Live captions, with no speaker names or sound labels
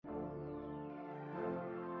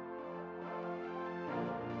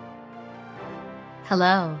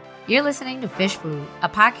Hello, you're listening to Fish Food, a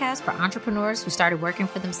podcast for entrepreneurs who started working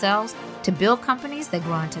for themselves to build companies that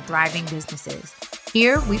grow into thriving businesses.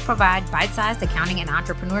 Here, we provide bite-sized accounting and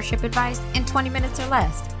entrepreneurship advice in 20 minutes or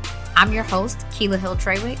less. I'm your host, Keela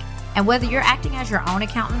Hill-Trawick, and whether you're acting as your own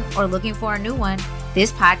accountant or looking for a new one,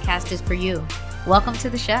 this podcast is for you. Welcome to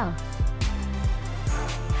the show.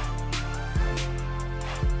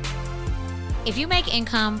 If you make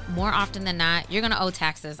income more often than not, you're going to owe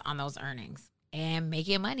taxes on those earnings. And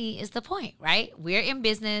making money is the point, right? We're in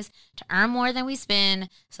business to earn more than we spend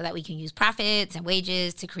so that we can use profits and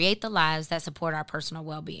wages to create the lives that support our personal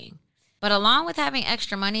well-being. But along with having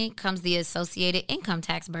extra money comes the associated income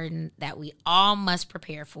tax burden that we all must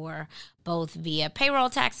prepare for, both via payroll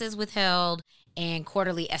taxes withheld and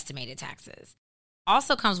quarterly estimated taxes.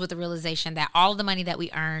 Also comes with the realization that all the money that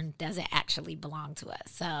we earn doesn't actually belong to us.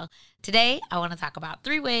 So today I want to talk about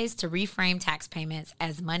 3 ways to reframe tax payments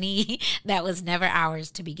as money that was never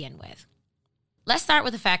ours to begin with. Let's start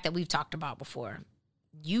with the fact that we've talked about before.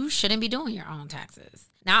 You shouldn't be doing your own taxes.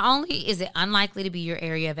 Not only is it unlikely to be your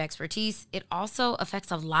area of expertise, it also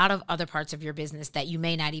affects a lot of other parts of your business that you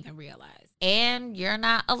may not even realize. And you're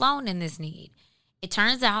not alone in this need. It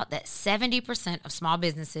turns out that 70% of small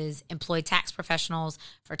businesses employ tax professionals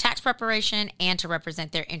for tax preparation and to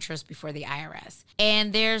represent their interests before the IRS.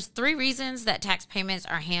 And there's 3 reasons that tax payments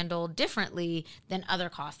are handled differently than other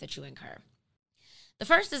costs that you incur. The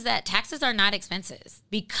first is that taxes are not expenses.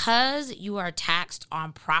 Because you are taxed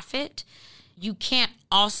on profit, you can't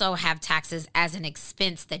also have taxes as an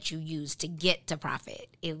expense that you use to get to profit.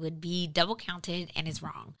 It would be double counted and is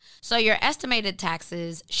wrong. So your estimated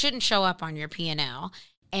taxes shouldn't show up on your P&L,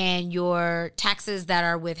 and your taxes that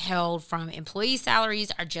are withheld from employee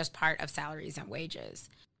salaries are just part of salaries and wages.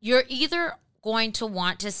 You're either going to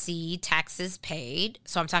want to see taxes paid,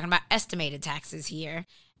 so I'm talking about estimated taxes here,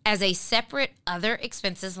 as a separate other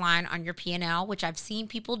expenses line on your P&L, which I've seen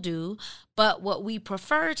people do, but what we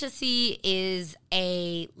prefer to see is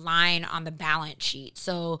a line on the balance sheet.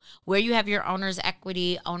 So where you have your owner's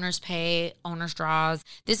equity, owner's pay, owner's draws,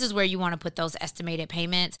 this is where you want to put those estimated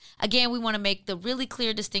payments. Again, we want to make the really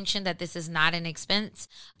clear distinction that this is not an expense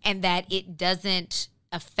and that it doesn't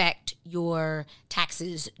affect your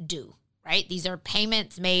taxes due, right? These are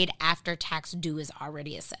payments made after tax due is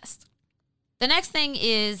already assessed. The next thing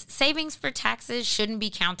is savings for taxes shouldn't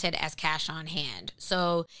be counted as cash on hand.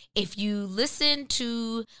 So if you listen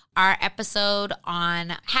to our episode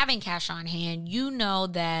on having cash on hand, you know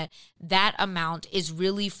that that amount is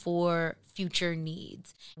really for future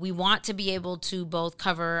needs. We want to be able to both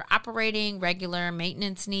cover operating, regular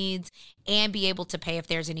maintenance needs, and be able to pay if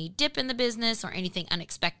there's any dip in the business or anything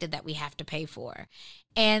unexpected that we have to pay for.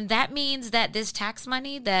 And that means that this tax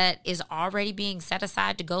money that is already being set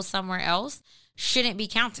aside to go somewhere else shouldn't be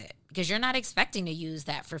counted because you're not expecting to use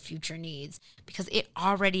that for future needs because it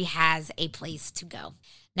already has a place to go.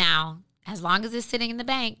 Now, as long as it's sitting in the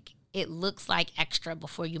bank, it looks like extra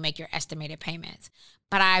before you make your estimated payments.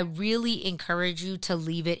 But I really encourage you to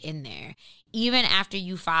leave it in there. Even after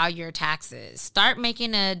you file your taxes, start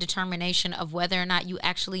making a determination of whether or not you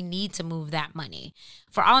actually need to move that money.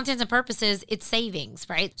 For all intents and purposes, it's savings,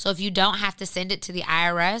 right? So if you don't have to send it to the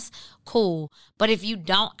IRS, cool. But if you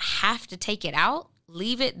don't have to take it out,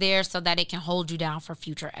 leave it there so that it can hold you down for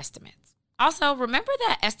future estimates. Also, remember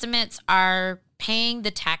that estimates are paying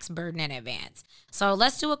the tax burden in advance. So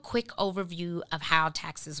let's do a quick overview of how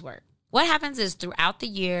taxes work. What happens is throughout the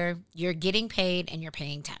year, you're getting paid and you're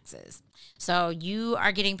paying taxes. So you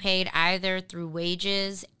are getting paid either through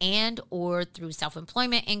wages and or through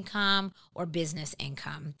self-employment income or business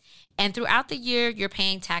income. And throughout the year, you're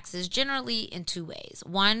paying taxes generally in 2 ways.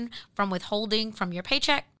 1, from withholding from your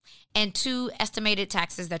paycheck, and 2, estimated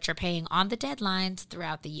taxes that you're paying on the deadlines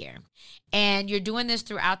throughout the year. And you're doing this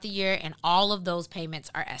throughout the year, and all of those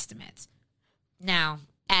payments are estimates. Now,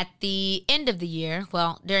 at the end of the year,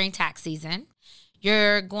 during tax season,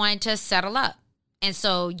 you're going to settle up. And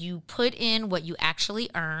so you put in what you actually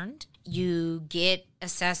earned. You get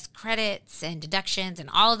assessed credits and deductions and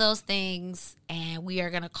all of those things. And we are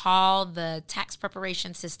going to call the tax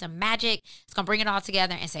preparation system magic. It's going to bring it all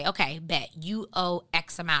together and say, okay, bet you owe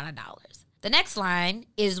X amount of dollars. The next line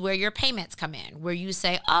is where your payments come in, where you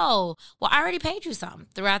say, oh, well, I already paid you some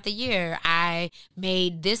throughout the year. I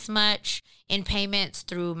made this much in payments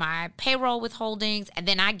through my payroll withholdings, and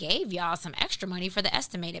then I gave y'all some extra money for the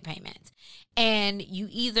estimated payments. And you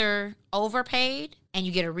either overpaid and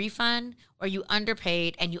you get a refund, or you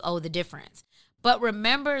underpaid and you owe the difference. But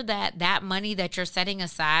remember that that money that you're setting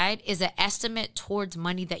aside is an estimate towards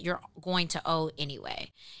money that you're going to owe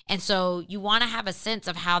anyway. And so you want to have a sense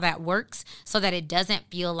of how that works so that it doesn't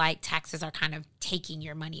feel like taxes are kind of taking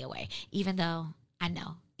your money away, even though I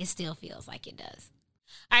know it still feels like it does.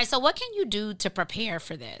 All right, so what can you do to prepare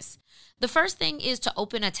for this? The first thing is to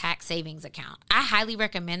open a tax savings account. I highly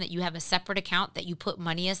recommend that you have a separate account that you put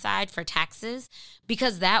money aside for taxes,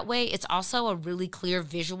 because that way it's also a really clear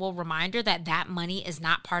visual reminder that that money is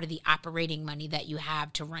not part of the operating money that you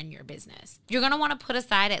have to run your business. You're going to want to put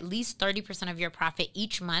aside at least 30% of your profit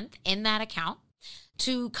each month in that account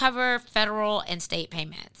to cover federal and state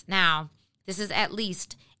payments. Now, this is at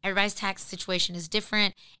least. Everybody's tax situation is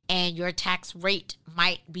different, and your tax rate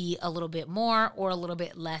might be a little bit more or a little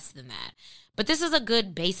bit less than that. But this is a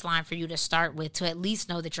good baseline for you to start with to at least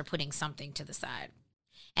know that you're putting something to the side.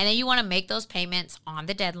 And then you want to make those payments on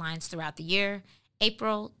the deadlines throughout the year: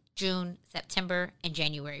 April, June, September, and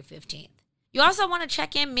January 15th. You also want to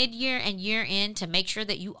check in mid-year and year-end to make sure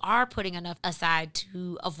that you are putting enough aside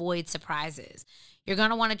to avoid surprises. You're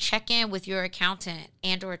going to want to check in with your accountant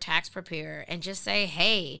and or tax preparer and just say,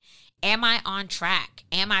 hey, am I on track?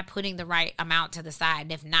 Am I putting the right amount to the side?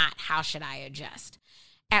 And if not, how should I adjust?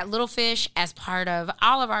 At Little Fish, as part of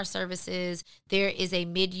all of our services, there is a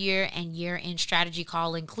mid-year and year-end strategy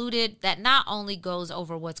call included that not only goes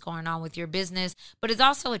over what's going on with your business, but is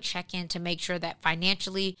also a check-in to make sure that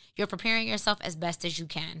financially you're preparing yourself as best as you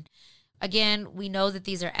can. Again, we know that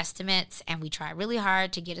these are estimates and we try really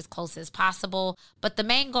hard to get as close as possible, but the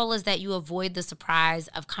main goal is that you avoid the surprise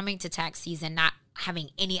of coming to tax season not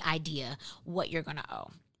having any idea what you're going to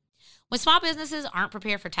owe. When small businesses aren't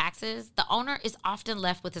prepared for taxes, the owner is often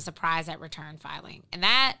left with a surprise at return filing, and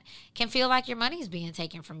that can feel like your money is being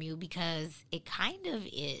taken from you, because it kind of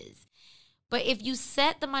is. But if you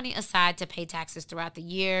set the money aside to pay taxes throughout the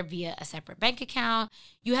year via a separate bank account,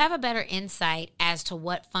 you have a better insight as to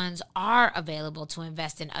what funds are available to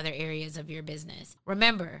invest in other areas of your business.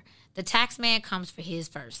 Remember, the tax man comes for his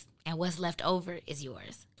first, and what's left over is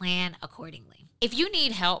yours. Plan accordingly. If you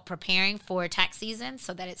need help preparing for tax season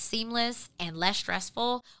so that it's seamless and less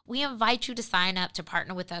stressful, we invite you to sign up to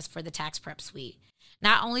partner with us for the Tax Prep Suite.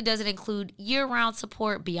 Not only does it include year-round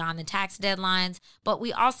support beyond the tax deadlines, but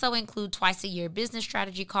we also include twice-a-year business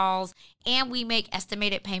strategy calls, and we make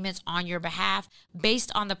estimated payments on your behalf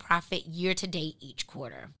based on the profit year-to-date each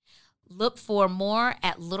quarter. Look for more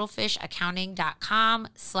at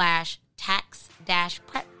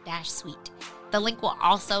littlefishaccounting.com/tax-prep-suite. The link will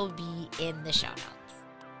also be in the show notes.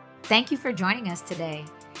 Thank you for joining us today.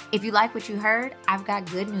 If you like what you heard, I've got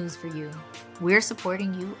good news for you. We're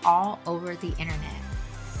supporting you all over the internet.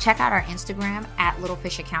 Check out our Instagram at Little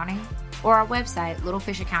Fish Accounting or our website,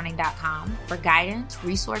 littlefishaccounting.com, for guidance,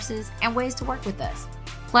 resources, and ways to work with us.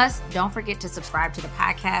 Plus, don't forget to subscribe to the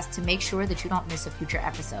podcast to make sure that you don't miss a future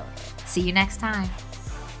episode. See you next time.